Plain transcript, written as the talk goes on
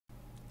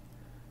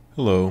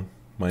Hello,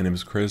 my name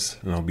is Chris,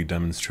 and I'll be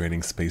demonstrating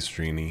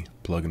Spacerini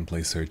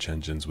plug-and-play search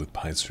engines with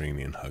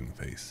Pyserini and Hugging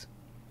Face.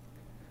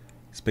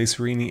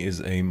 Spacerini is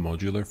a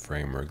modular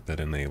framework that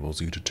enables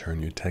you to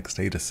turn your text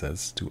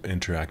datasets to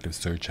interactive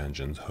search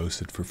engines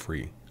hosted for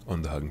free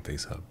on the Hugging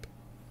Face Hub.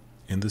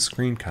 In this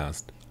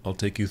screencast, I'll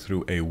take you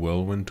through a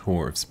whirlwind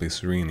tour of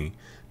Spacerini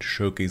to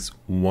showcase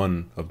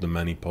one of the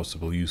many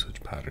possible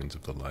usage patterns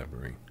of the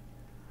library.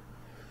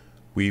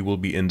 We will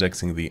be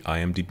indexing the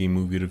IMDb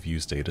movie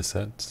reviews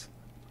datasets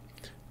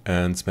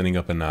and spinning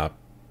up an app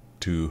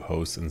to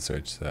host and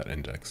search that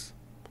index.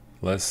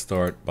 Let's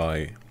start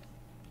by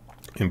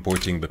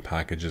importing the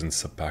packages and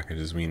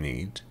subpackages we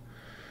need,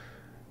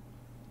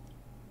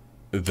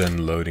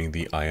 then loading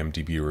the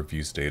IMDb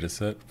reviews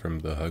dataset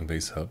from the Hugging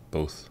Face Hub,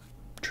 both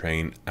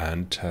train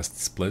and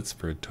test splits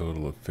for a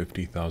total of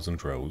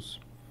 50,000 rows.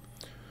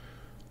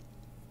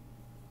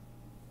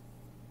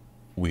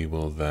 We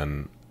will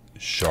then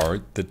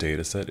shard the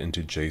dataset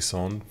into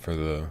JSON for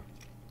the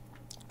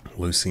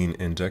Lucene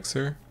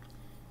indexer.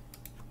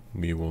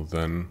 We will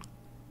then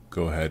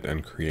go ahead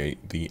and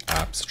create the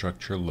app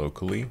structure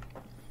locally.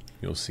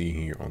 You'll see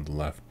here on the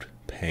left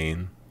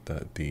pane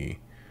that the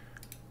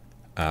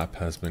app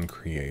has been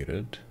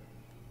created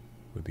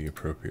with the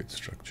appropriate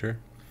structure.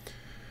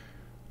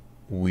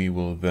 We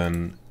will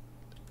then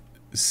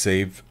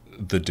save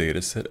the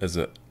dataset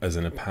as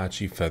an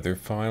Apache Feather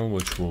file,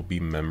 which will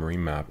be memory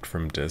mapped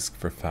from disk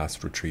for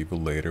fast retrieval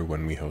later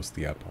when we host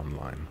the app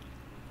online.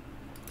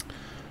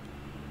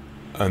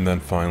 And then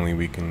finally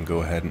we can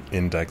go ahead and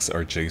index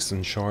our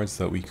JSON shards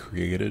that we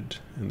created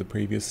in the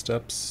previous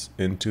steps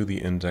into the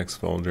index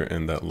folder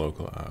in that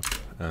local app.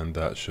 And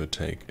that should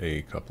take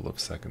a couple of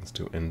seconds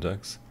to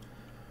index.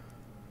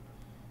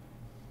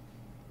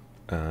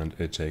 And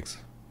it takes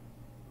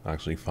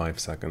actually 5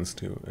 seconds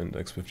to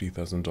index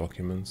 50,000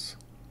 documents.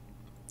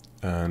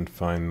 And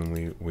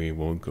finally, we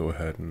will go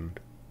ahead and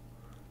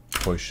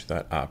push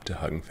that app to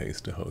Hugging Face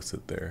to host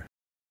it there.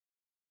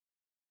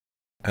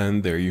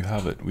 And there you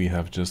have it. We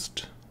have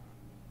just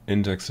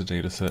indexed a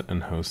dataset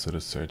and hosted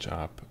a search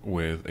app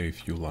with a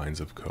few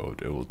lines of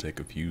code. It will take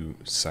a few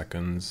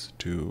seconds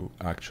to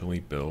actually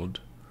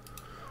build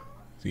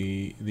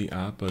the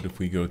app, but if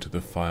we go to the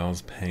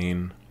files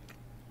pane,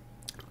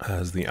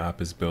 as the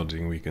app is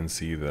building, we can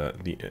see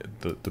that the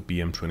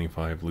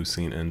BM25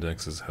 Lucene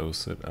index is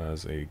hosted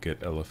as a git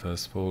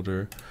LFS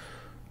folder.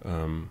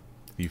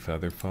 The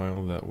feather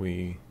file that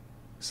we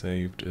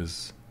saved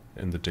is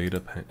in the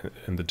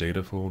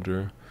data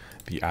folder.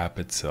 The app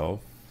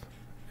itself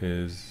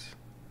is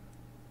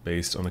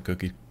based on a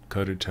cookie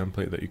cutter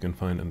template that you can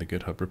find in the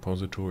GitHub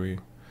repository.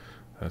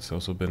 That's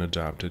also been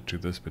adapted to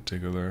this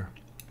particular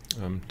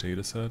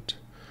dataset,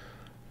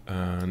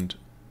 and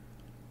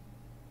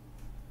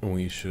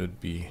we should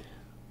be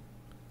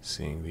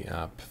seeing the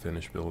app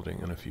finish building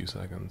in a few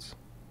seconds.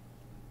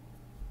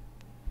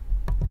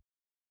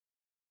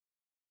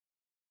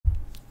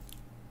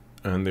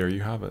 And there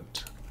you have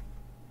it.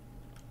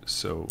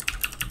 So,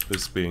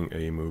 this being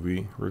a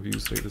movie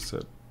reviews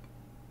dataset,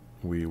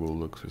 we will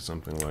look for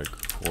something like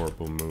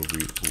horrible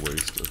movie,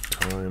 waste of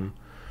time,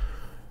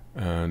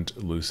 and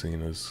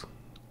Lucene is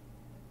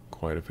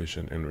quite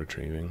efficient in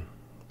retrieving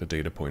the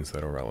data points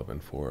that are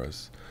relevant for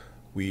us.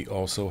 We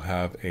also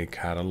have a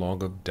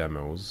catalog of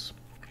demos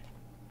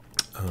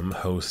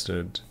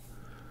hosted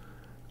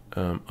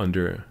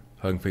under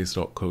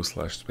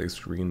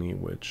huggingface.co/spacerini,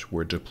 which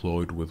were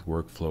deployed with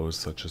workflows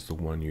such as the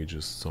one you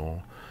just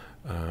saw.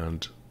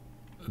 And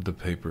the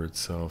paper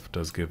itself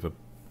does give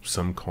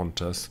some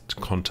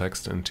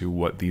context into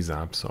what these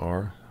apps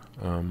are.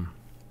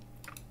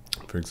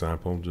 For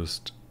example,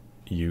 just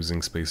using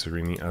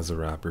Spacerini as a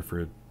wrapper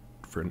for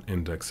an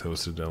index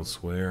hosted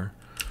elsewhere.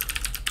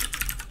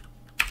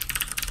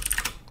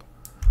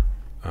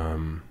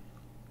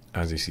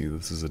 As you see,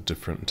 this is a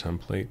different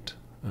template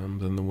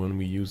than the one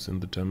we used in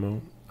the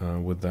demo.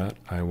 With that,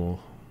 I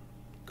will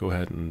go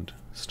ahead and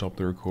stop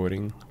the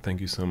recording.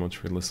 Thank you so much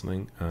for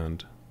listening,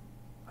 and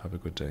have a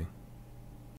good day.